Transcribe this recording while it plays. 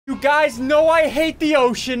You guys know I hate the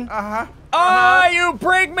ocean. You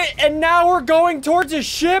bring me, and now we're going towards a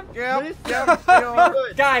ship? Yeah. Guys,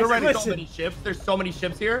 There's listen. There's so many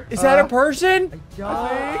ships here. Is that a person? They're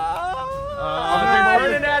turning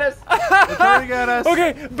at us. They're turning at us.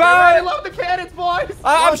 Okay, bye. I love the cannons, boys.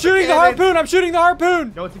 I'm shooting the harpoon. I'm shooting the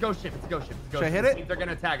harpoon. No, it's a ghost ship. It's a ghost ship. Should I hit it? They're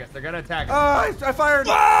gonna attack us. They're gonna attack us. I fired.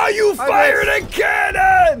 You fired a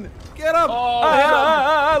cannon. Get him.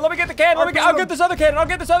 Let me get the cannon. I'll get this other cannon. I'll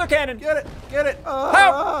get this other cannon. Get it. Get it.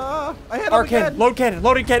 Help. I hit him Our again. cannon. Load cannon.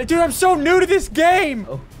 Loading cannon. Dude, I'm so new to this game.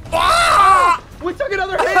 We took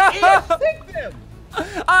another hit. And sink them.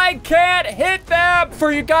 I can't hit them.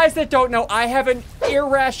 For you guys that don't know, I have an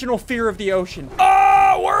irrational fear of the ocean.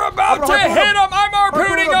 Oh, we're about to hit him. I'm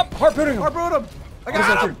harpooning him. Harpooning him. Harpoon him. I What does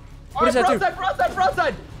that do? What does that do?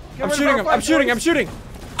 Broadside. I'm shooting.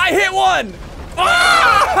 I hit one.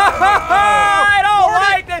 I don't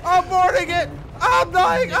like it. I'm boarding it. I'm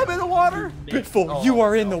dying. I'm in the water. Bitful, you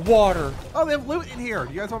are in the water. Oh, they have loot in here.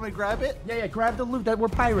 You guys want me to grab it? Yeah, grab the loot. We're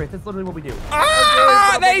pirates. That's literally what we do.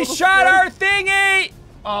 They shot our thingy.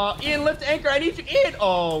 Ian, lift anchor. I need you, Ian.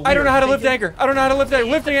 I don't know how to lift anchor.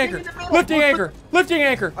 Lifting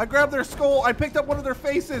anchor. I grabbed their skull. I picked up one of their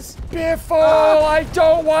faces. Biffle, I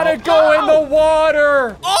don't want to go in the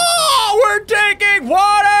water. Oh, we're taking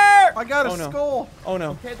water. I got a skull. Oh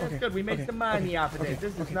no. Okay, that's good. We made some money off of this.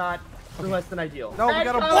 This is not less than ideal. No, we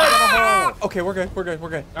got a hole. Okay, we're good. All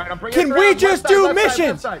right, I'm bringing Can we just do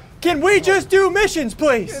missions? Can we just do missions,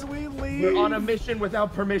 please? Can we leave? We're on a mission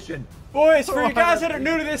without permission. Boys, for you guys that are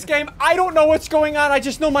new to this game, I don't know what's going on. I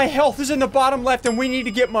just know my health is in the bottom left and we need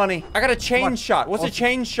to get money. I got a chain shot. What's a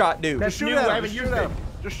chain shot do? Just shoot it at him.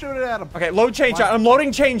 Just shoot it at him. Okay, load chain shot. I'm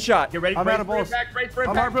loading chain shot. Get ready for impact. I'm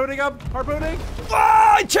harpooning him. Harpooning.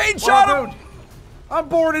 I chain shot him. I'm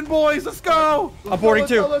boarding, boys. Let's go. I'm boarding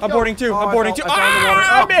too. I'm boarding too. I'm boarding too.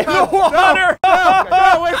 I'm in the water.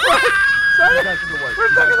 No, wait for it. We're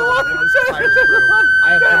stuck in the water.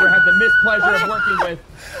 I have ever had the mispleasure of working with.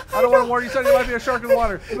 I don't want to warn you, son. You might be a shark in the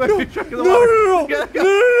water. You might be a shark in the water.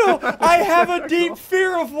 No. I have a deep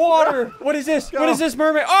fear of water. What is this? What is this,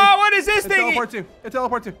 mermaid? Oh, what is this thing?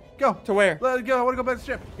 Teleport to. Go. To where? Let's go. I want to go back to the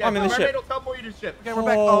ship. Yeah, I'm in the ship. Mermaid will teleport you to the ship. Okay, we're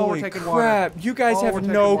back. Oh, we're taking crap. water. You guys have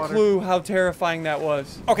no clue how terrifying that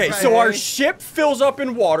was. Okay, so our ship fills up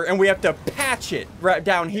in water and we have to patch it right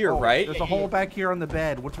down here, right? There's a hole back here on the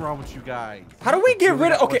bed. What's wrong with you guys? How do we get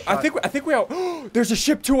rid of? Okay, I think we have. There's a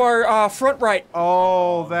ship to our front right.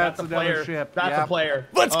 Oh, that's another ship. That's a player.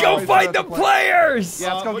 Let's go fight the players.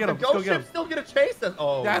 Yeah, let's go get them. The ghost ship still gonna chase us.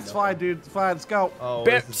 Oh, that's fine, dude. It's fine. Let's go. Oh,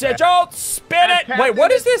 spin it. Wait,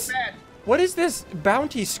 what is this? What is this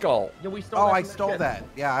bounty skull? Yeah, we stole that I stole that.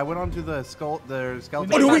 Yeah, I went onto the skeleton.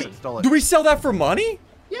 Do we sell that for money?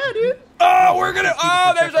 Yeah, dude. Oh, we're gonna.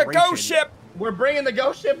 Oh, there's a ghost ship. We're bringing the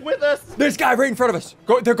ghost ship with us. There's a guy right in front of us.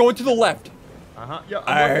 They're going to the left. Yeah,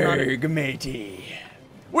 Arg, matey.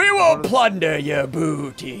 We will plunder your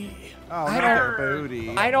booty. Oh, not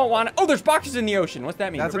booty. I don't want to. Oh, there's boxes in the ocean. What's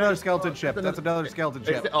that mean? That's another skeleton ship. That's another skeleton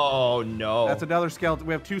ship. Oh, no. That's another skeleton.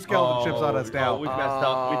 We have two skeleton ships on us now. We've messed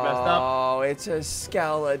up. Oh, it's a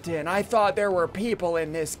skeleton. I thought there were people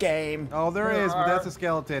in this game. Oh, there is, but that's a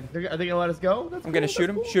skeleton. Are they going to let us go? I'm going to shoot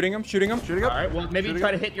him. Shooting him. All right, well, maybe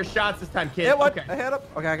try to hit your shots this time, kid. Hit one. I hit him.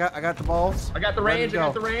 Okay, I got the balls. I got the range.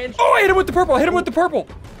 Oh, I hit him with the purple.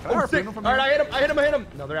 Oh, sick. All right, I hit him.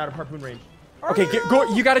 No, they're out of harpoon range. Okay,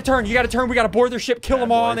 go. You gotta turn. We gotta board their ship, kill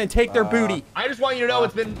them all, and then take their booty. I just want you to know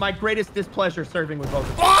it's been my greatest displeasure serving with both of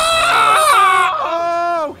you.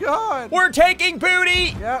 Oh, God. We're taking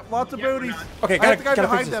booty. Yeah, lots of booties. Okay, gotta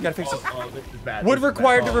fix this. Oh, this is bad. Wood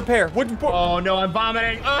required to repair. Oh, no, I'm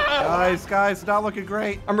vomiting. Guys, it's not looking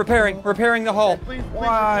great. I'm repairing the hull. Please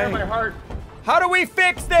repair my heart. How do we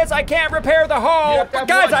fix this? I can't repair the hull.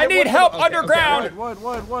 Guys, I need help underground. Wood.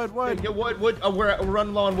 Get wood. Oh, we're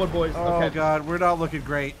running low on wood, boys. Oh, God, we're not looking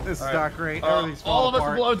great. This is not great. Everything's all of us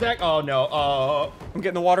apart. are below deck. Oh, no. I'm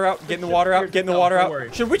getting the water out. Getting the water out.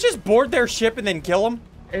 Should we just board their ship and then kill them?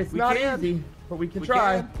 It's not easy, but we can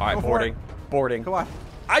try. All right, boarding. Come on.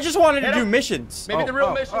 I just wanted to do missions. Maybe the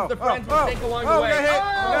real mission's the friends we take along the way.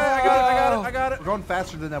 I got it. We're going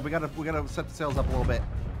faster than that. We gotta set the sails up a little bit.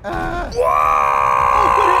 Whoa!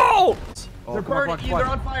 They're burning. They're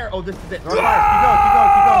on fire. Oh, this is it. Keep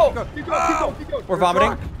going. We're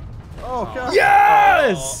vomiting. Oh, God.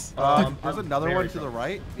 Yes! There's another one to the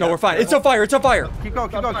right. No, we're fine. It's on fire. Keep going.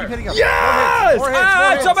 Keep hitting up. Yes! More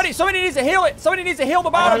hits. Somebody needs to heal it. Somebody needs to heal the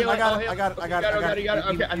bottom. I got it.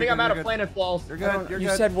 Okay, I think I'm out of planet falls. You're good. You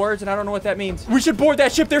said words, and I don't know what that means. We should board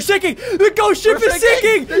that ship. They're sinking. The ghost ship is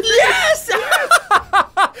sinking. Yes!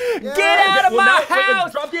 Yeah. Get out of my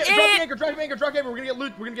house! Drop the anchor. We're gonna get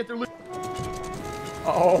loot. We're gonna get their loot.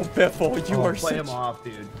 Oh, Biffle, you are play such... him off,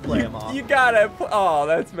 dude. Play him off. You gotta... Oh,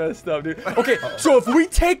 that's messed up, dude. Okay, so if we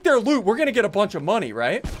take their loot, we're gonna get a bunch of money,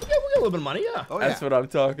 right? Yeah, we'll get a little bit of money, yeah. Oh, That's what I'm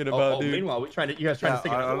talking about, dude. Meanwhile, you guys trying to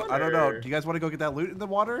stick it in the water? I don't know. Do you guys want to go get that loot in the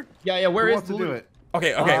water? Yeah, where Who is wants the to do loot? it?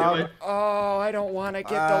 Okay. Oh, I don't want to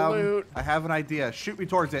get the loot. I have an idea. Shoot me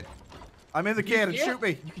towards it. I'm in the cannon. Yeah. Shoot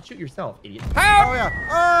me. You can shoot yourself, idiot. How? Oh, yeah.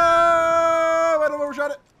 Oh, I don't overshot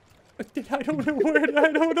it. I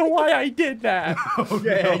don't know why I did that.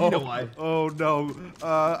 Okay, you know why. Oh, no.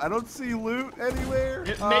 I don't see loot anywhere.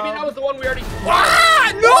 Maybe that was the one we already...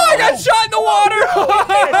 Ah! No, I got shot in the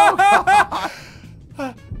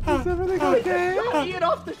water! Is everything okay? Get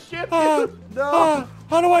off the ship, dude. No.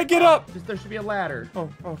 How do I get up? There should be a ladder. Oh,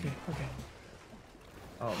 okay.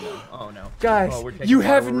 Oh, no. Oh, no. Guys, Oh, we're taking you water.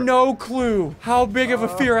 have no clue how big of a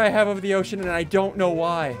fear I have of the ocean, and I don't know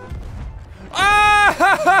why.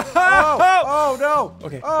 Ah! Oh, no.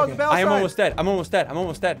 Okay, Oh, okay. the bell I am sign.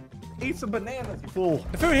 almost dead. Eat some bananas, you fool.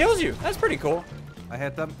 The food heals you. That's pretty cool. I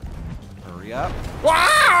hit them. Hurry up.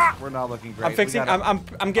 Ah! We're not looking great. I'm fixing. We gotta-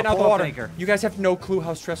 I'm getting I'll out the pull up water. anchor. You guys have no clue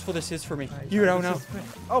how stressful this is for me. You don't know.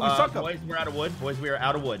 Oh, we sunk them. Boys, we're out of wood. Boys, we are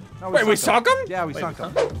out of wood. No, Wait, we sunk them? Yeah, we Wait, sunk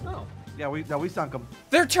them. No. Yeah, we sunk them.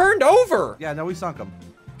 They're turned over. Yeah, no, we sunk them.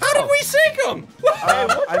 How did we sink them? Hey,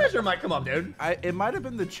 what treasure might come up, dude? It might have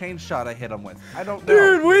been the chain shot I hit them with. I don't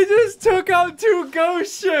know. Dude, we just took out 2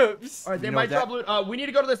 ghost ships. All right, they You know might that- drop loot. We need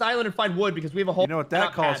to go to this island and find wood because we have a whole... You know what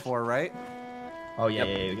that calls patch. for, right? Oh, yeah,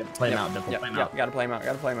 we gotta play them out. Play them out. Gotta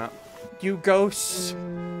play them out. You ghosts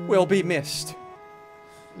will be missed.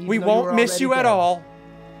 Even We though won't were miss already you at dead. all,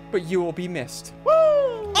 but you will be missed. Woo!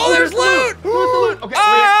 Oh, there's loot! Who's the loot? Okay,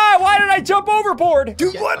 Ah, why did I jump overboard?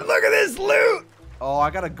 Dude, look at this loot! Oh,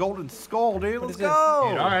 I got a golden skull, dude. Let's is it? go.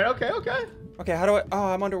 all right, okay. Okay, how do I... Oh,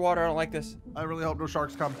 I'm underwater. I don't like this. I really hope no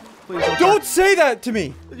sharks come. Please don't. Don't say that to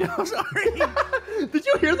me! I'm sorry. Did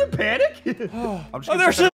you hear the panic? Oh, I'm just oh gonna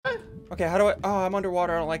there's... check Okay, how do I... Oh, I'm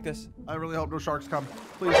underwater. I don't like this. I really hope no sharks come.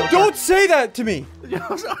 Please don't. Don't say that to me!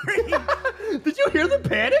 I'm sorry. Did you hear the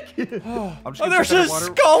panic? Oh, I'm just gonna there's check a the water.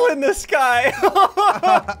 skull in the sky!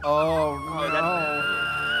 Oh, no.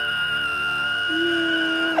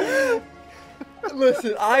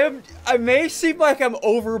 Listen, I may seem like I'm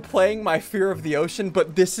overplaying my fear of the ocean,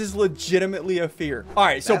 but this is legitimately a fear. All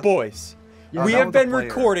right, so boys, we that have was a been player.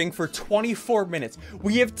 recording for 24 minutes.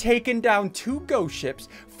 We have taken down 2 ghost ships,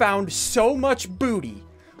 found so much booty.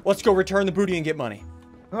 Let's go return the booty and get money.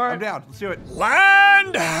 I'm down. Let's do it.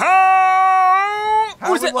 Land home!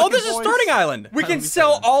 How Is we it? Oh, looking, this is boys? starting island. We can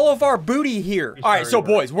sell all of our booty here. All right, so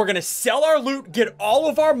boys, we're gonna sell our loot, get all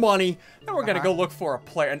of our money, then we're gonna go look for a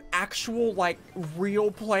player, an actual, like, real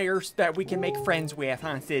player that we can make friends with,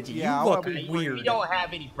 huh, Sidgy? Yeah, I you look wanna be- weird. We don't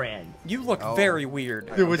have any friends. You look Oh. very weird.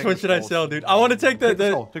 Dude, Dude, which take one a should I skull. sell, dude? I want to take Take a the.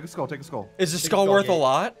 skull. Take a skull. Take a skull. Is the Take a skull skull, worth a yeah.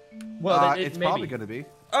 lot? Well, It's maybe. probably gonna be.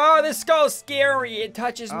 Oh, this skull's scary. It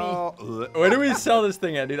touches me. Oh, Where do we sell this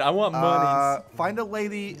thing at, dude? I want money. find a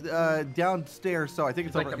lady downstairs. So I think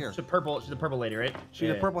it's Like over here. she's a purple lady, right? She's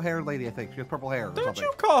a purple-haired lady, I think. She has purple hair or Don't something.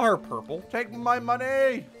 you call her purple? Take my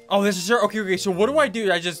money. Oh, this is her. Okay. So what do?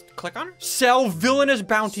 I just click on her? Sell villainous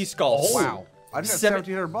bounty skulls. Oh, wow. I just got Seven-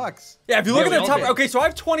 $1,700. Yeah, if you look Yeah, at we the all top. did. Okay, so I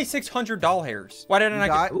have 2,600 doll hairs. Why didn't I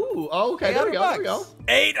get Ooh, oh, okay, there we go, there we go.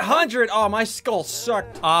 800? Oh, my skull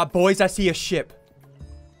sucked. Boys, I see a ship.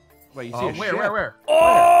 Wait, you see Oh, a where, ship? where?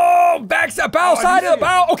 Oh, bow side of the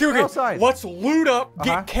bow. Okay. Bow side. Let's loot up,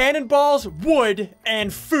 get cannonballs, wood,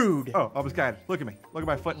 and food. Oh, I was kind. Look at me. Look at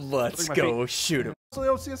my foot. Let's Look at my go feet. shoot him. So they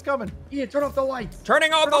don't see us coming. Yeah, turn off the lights.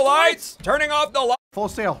 Turning off the lights. Turning off the lights. Full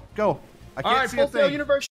sail. Go. I All can't right, see full a sail thing.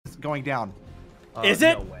 universe. It's going down. Is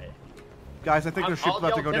it? No way. Guys, I think their ship's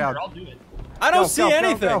about to go down. I'll do it. I don't Go, see go, go,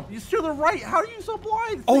 anything. go. It's to the right. How are you so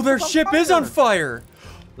blind? Oh, Thing's their on ship is on fire.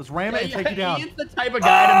 Let's ram it and take you down. He's the type of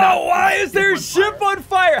guy to not. Oh, why is their ship on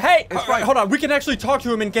fire? Hey, all right, fine. hold on. We can actually talk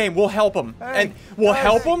to him in game. We'll help him. Hey, And we'll guys.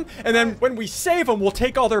 help him. And then when we save them, we'll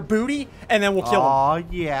take all their booty and then we'll kill them. Oh,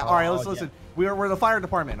 yeah. All right, let's yeah. listen. We're the fire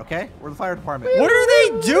department, okay? We're the fire department. What are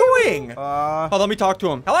they doing? Oh, let me talk to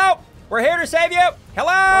him. Hello? We're here to save you.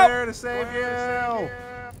 Hello? Where to save you?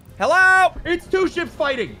 Hello? It's 2 ships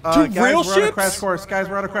fighting. Two Guys, real we're on a ships? crash course. Guys,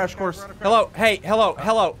 we're on a crash course. Hello? Hey,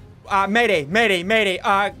 hello. Mayday, mayday, mayday.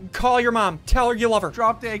 Call your mom. Tell her you love her.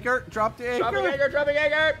 Drop the anchor. Drop the anchor. Dropping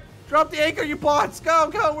anchor. Drop the anchor, you bots. Go,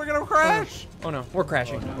 go. We're going to crash. Oh, no. We're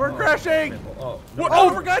crashing. We're crashing. Oh, What?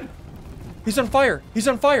 Oh, we're good. He's on fire. He's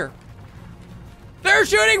on fire. They're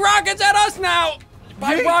shooting rockets at us now.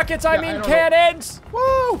 By Yeet. rockets, I Yeah, I mean don't know. cannons.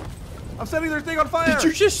 Woo. I'm setting their thing on fire. Did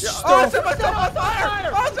you just Oh, I start? set myself on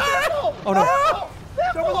fire. Oh, sorry. Oh, no.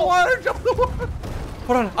 Jump in the water! Jump in the water!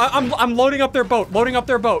 Hold on. I'm loading up their boat. Loading up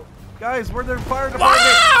their boat. Guys, we're the fire department.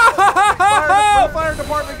 We're the fire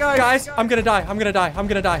department, guys. Guys, I'm gonna die. I'm gonna die. I'm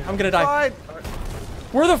gonna die. I'm gonna die. Fine.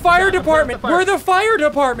 We're the fire department. We're the fire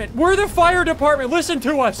department. We're the fire department. Listen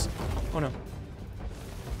to us. Oh no.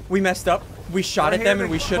 We messed up. We shot at them and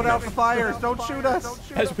we shouldn't put out have. the fires. Don't shoot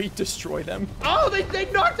us. As we destroy them. Oh,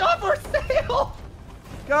 they knocked off our sail.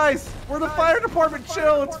 Guys, we're the fire department.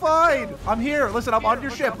 Chill. It's fine. I'm here. Listen, I'm on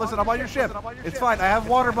your ship. Listen, I'm on your ship. It's fine. I have a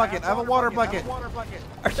water bucket. I have a water bucket.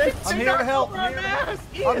 I'm here to help. I'm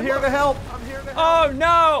here to help. Oh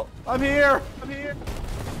no. I'm here.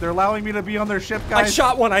 They're allowing me to be on their ship, guys. I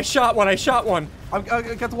shot one. I shot one. I shot one. I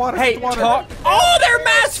got the water. Hey, get the water. talk. Oh, their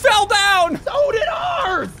mast fell down. So did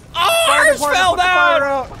ours. Ours fell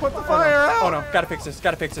down. Put the fire out. Oh no. Gotta fix this.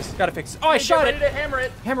 Gotta fix this. Gotta fix this. Oh, I shot it. Ready to hammer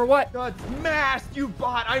it. Hammer what? The mast you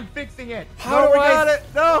bought. I'm fixing it. How No, do we got I? it.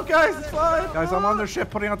 No, guys, it's fine. Guys, I'm on their ship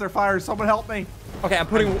putting out their fires. Someone help me. Okay, I'm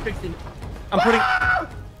putting. Fixing.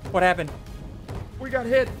 What happened? We got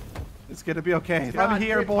hit. It's gonna be okay. God, I'm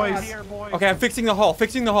here, great boys. boss. Okay, I'm fixing the hull.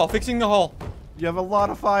 Fixing the hull. Fixing the hull. You have a lot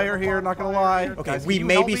of fire here, not gonna lie. Okay, Guys, we can you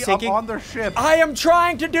may help be me? sinking. I'm on their ship. I am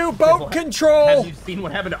trying to do boat control. Have you seen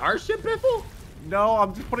what happened to our ship, Biffle? No,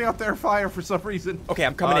 I'm just putting out their fire for some reason. Okay,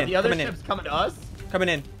 I'm coming in. The other coming ship's in. coming to us. Coming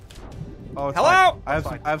in. Oh, it's Hello?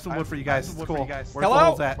 fine. I have some wood for you guys. It's cool. Where's Hello? the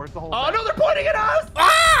holes at? Oh no, they're pointing at us.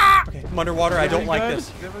 Ah! Okay, I'm underwater. I don't like Good? this.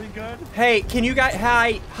 Is everything good? Hey, can you guys?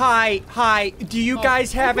 Hi. Do you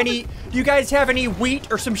guys have any? Do you guys have any wheat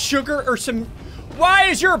or some sugar or some? Why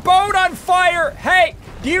is your boat on fire? Hey,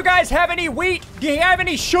 do you guys have any wheat? Do you have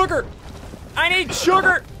any sugar? I need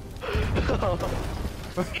sugar.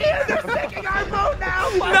 Yeah, they're sinking our boat now.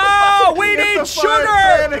 No, we Get need the sugar.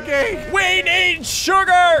 fire panicking. We need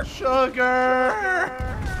sugar. Sugar.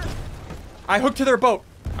 I hooked to their boat.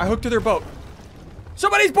 I hooked to their boat.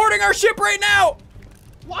 Somebody's boarding our ship right now.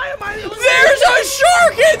 Why am I the only There's a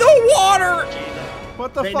shark in the water.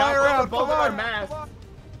 Put the They fire knocked out. off both Come of our on. masts.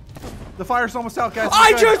 The fire's almost out, guys.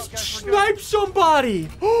 I We're good. just sniped somebody.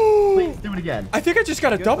 Please do it again. I think I just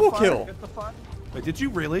got a Get the double fire, kill. get the fire. Wait, did you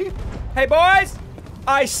really? Hey boys,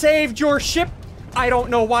 I saved your ship. I don't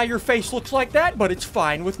know why your face looks like that, but it's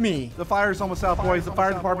fine with me. The fire's almost out, boys. The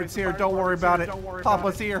fire department's here. Don't worry about it.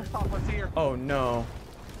 Papa's here. Oh no.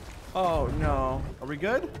 Oh no. Are we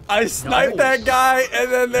good? I sniped that guy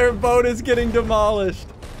and then their boat is getting demolished.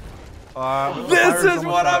 The This fire's is almost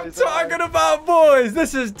what out. I'm talking about, boys.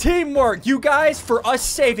 This is teamwork. You guys, for us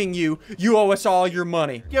saving you, you owe us all your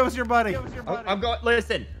money. Give us your money. I'm going.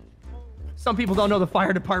 Listen. Some people don't know the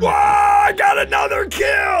fire department. Ah, I got another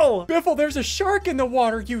kill! Biffle, there's a shark in the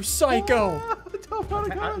water, you psycho.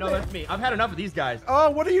 No, that's me. I've had enough of these guys. Oh,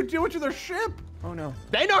 what are you doing to their ship? Oh no.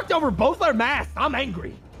 They knocked over both our masts. I'm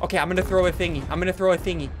angry. Okay, I'm gonna throw a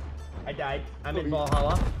thingy. I died. I'm in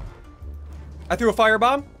Valhalla. I threw a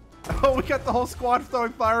firebomb. Oh, we got the whole squad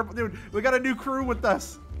throwing fire. Dude, we got a new crew with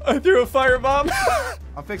us. I threw a firebomb.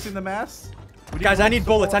 I'm fixing the mass. Guys, I need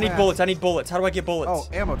bullets. I need mass. bullets. I need bullets. How do I get bullets? Oh,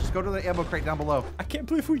 ammo. Just go to the ammo crate down below. I can't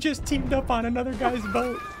believe we just teamed up on another guy's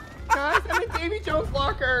boat. Guys, I'm in Davy Jones'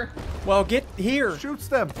 locker. Well, get here. Shoots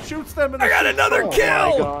them. Shoots them. In the I got ship. another Oh, kill.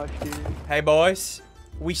 my gosh, dude. Hey, boys.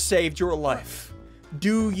 We saved your life.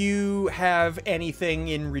 Do you have anything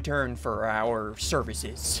in return for our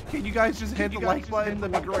services? Can you guys just hit the like button?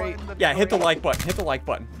 That'd be great. Yeah, hit the like button. Hit the like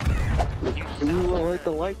button. You will hit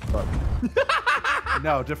the like button.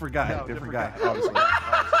 No, different guy. Different guy. Obviously.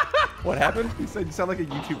 What happened? You said you sound like a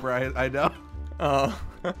YouTuber. I know. Oh.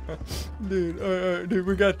 Dude,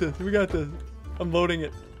 we got this. We got this. I'm loading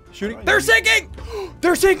it. Shooting. They're sinking!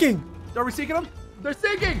 They're sinking! Are we seeking them? They're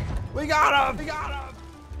sinking. We got them. We got them.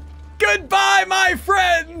 Goodbye, my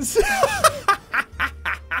friends!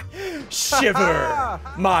 Shiver,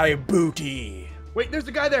 my booty. Wait, there's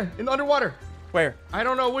a guy there in the underwater. Where? I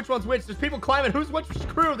don't know which one's which. There's people climbing. Who's which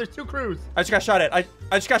crew? There's two crews. I just got shot at. I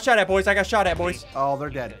just got shot at, boys. I got shot at, boys. Oh, they're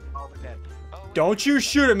dead. Don't you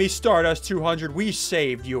shoot at me, Stardust 200. We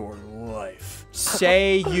saved your life.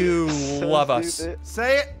 Say you love us. Stupid.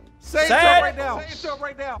 Say it. Say it Say to him it. right now. Say it to him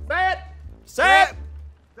right now. Say it. Say it.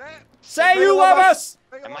 Say it. Say you love us.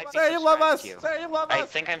 I might be Say you love us. subscribed to you. Say you love I us.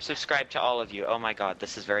 think I'm subscribed to all of you. Oh my god,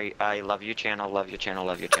 this is very. I love you channel, love your channel,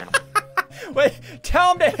 love your channel. Wait,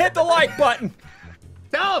 tell him to hit the like button.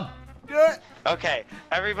 Tell him. Do it. Okay,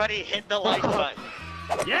 everybody hit the like button.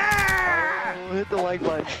 Yeah. Hit the like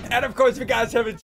button. And of course, if you guys haven't